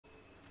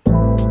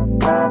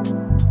Hey,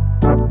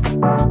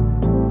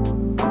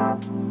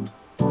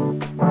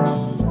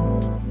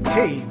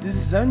 this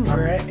is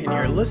Andrea, and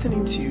you're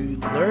listening to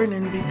Learn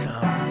and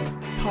Become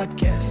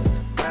podcast,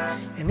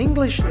 an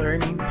English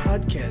learning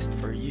podcast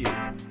for you.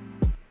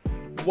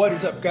 What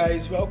is up,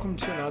 guys? Welcome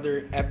to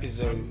another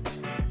episode.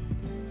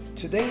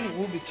 Today,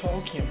 we'll be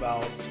talking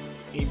about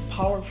a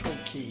powerful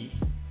key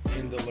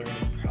in the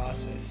learning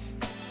process.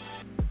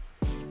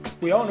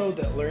 We all know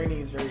that learning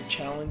is very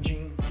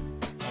challenging.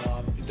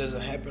 It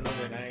doesn't happen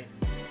overnight.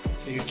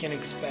 So you can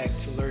expect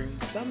to learn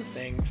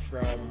something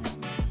from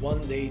one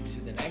day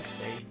to the next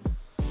day.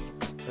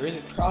 There is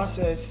a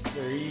process,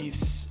 there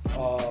is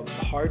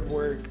hard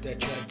work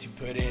that you have to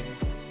put in.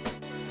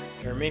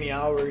 There are many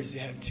hours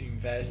you have to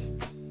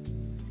invest.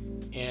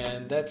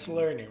 And that's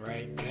learning,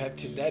 right? You have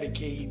to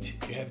dedicate,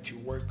 you have to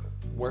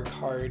work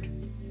hard.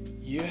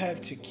 You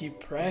have to keep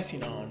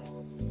pressing on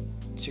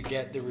to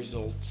get the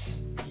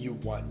results you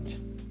want.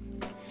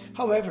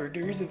 However,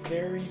 there is a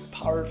very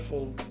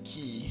powerful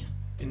key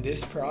in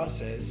this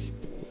process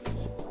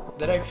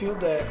that I feel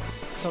that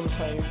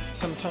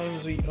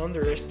sometimes we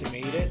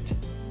underestimate it,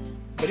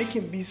 but it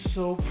can be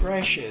so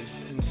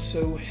precious and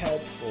so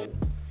helpful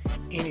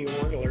in your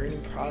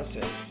learning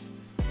process.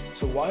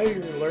 So while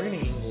you're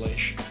learning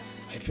English,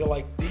 I feel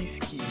like this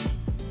key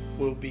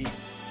will be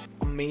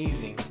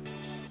amazing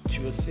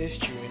to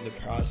assist you in the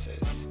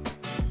process.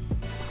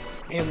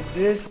 And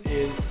this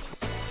is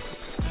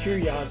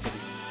curiosity.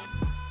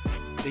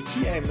 The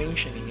key I'm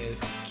mentioning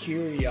is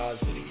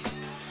curiosity.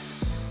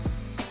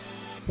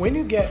 When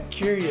you get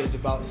curious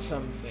about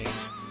something,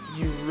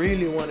 you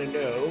really want to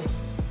know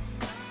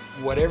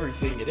whatever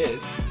thing it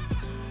is,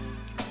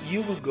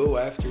 you will go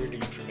after the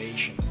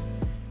information.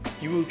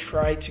 You will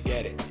try to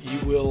get it.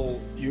 You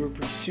will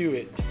pursue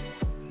it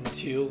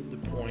until the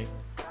point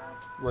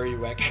where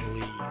you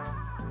actually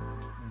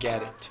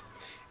get it.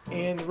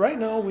 And right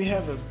now we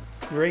have a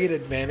great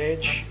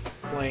advantage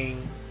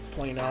playing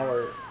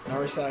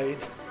our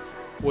side,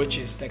 which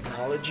is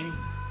technology.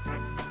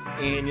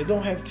 And you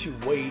don't have to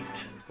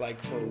wait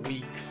like for a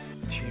week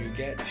to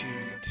get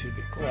to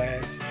the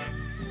class,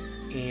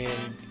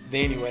 and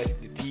then you ask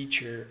the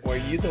teacher, or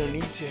you don't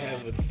need to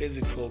have a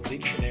physical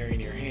dictionary in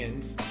your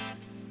hands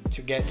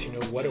to get to know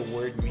what a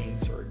word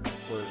means or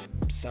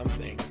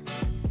something.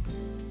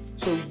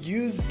 So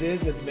use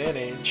this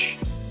advantage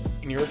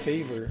in your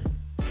favor.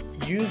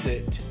 Use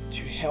it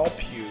to help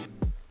you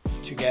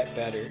to get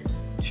better,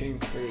 to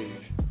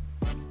improve.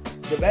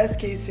 The best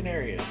case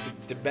scenario,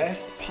 the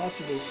best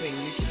possible thing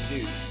you can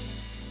do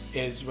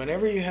is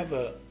whenever you have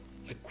a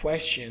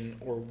question,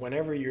 or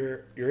whenever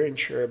you're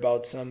unsure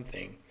about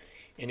something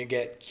and you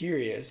get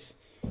curious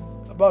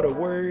about a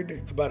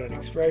word, about an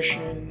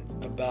expression,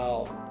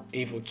 about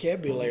a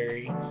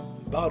vocabulary,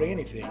 about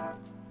anything,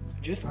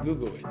 just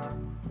Google it.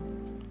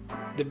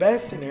 The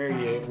best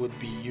scenario would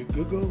be you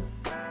Google,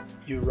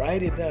 you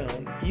write it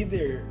down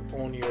either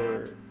on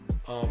your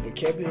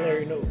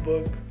vocabulary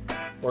notebook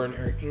or in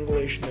your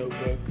English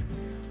notebook,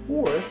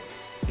 or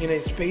in a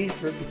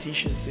spaced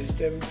repetition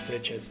system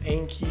such as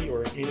Anki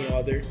or any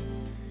other.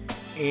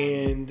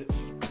 And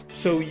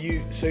so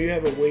you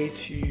have a way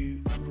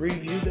to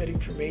review that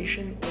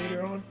information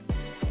later on.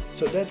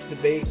 So that's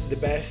the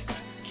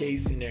best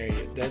case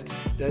scenario.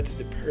 That's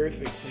the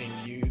perfect thing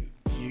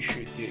you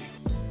should do.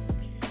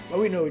 But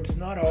we know it's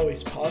not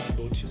always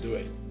possible to do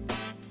it.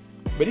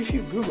 But if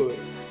you Google it,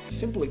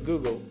 simply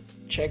Google,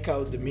 check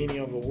out the meaning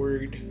of a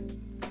word,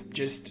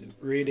 just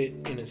read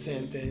it in a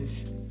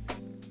sentence,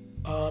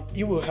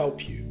 it will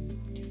help you.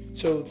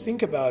 So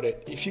think about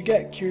it. If you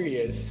get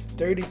curious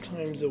 30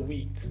 times a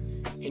week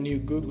and you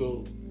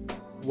Google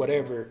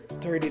whatever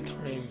 30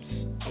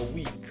 times a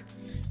week,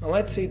 now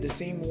let's say the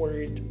same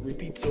word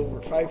repeats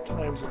over 5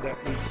 times in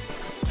that week,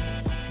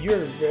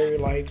 you're very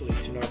likely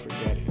to not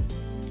forget it.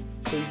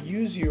 So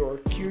use your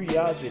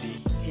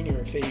curiosity in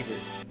your favor.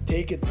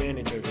 Take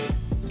advantage of it,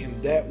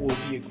 and that will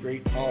be a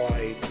great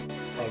ally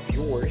of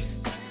yours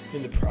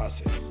in the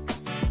process.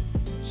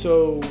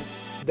 So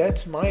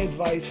that's my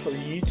advice for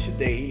you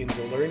today in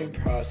the learning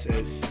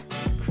process.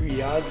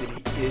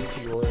 Curiosity is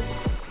your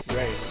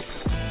friend.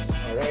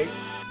 Alright?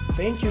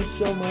 Thank you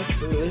so much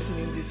for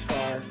listening this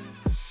far.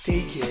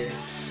 Take care,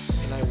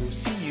 and I will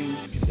see you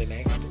in the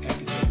next episode.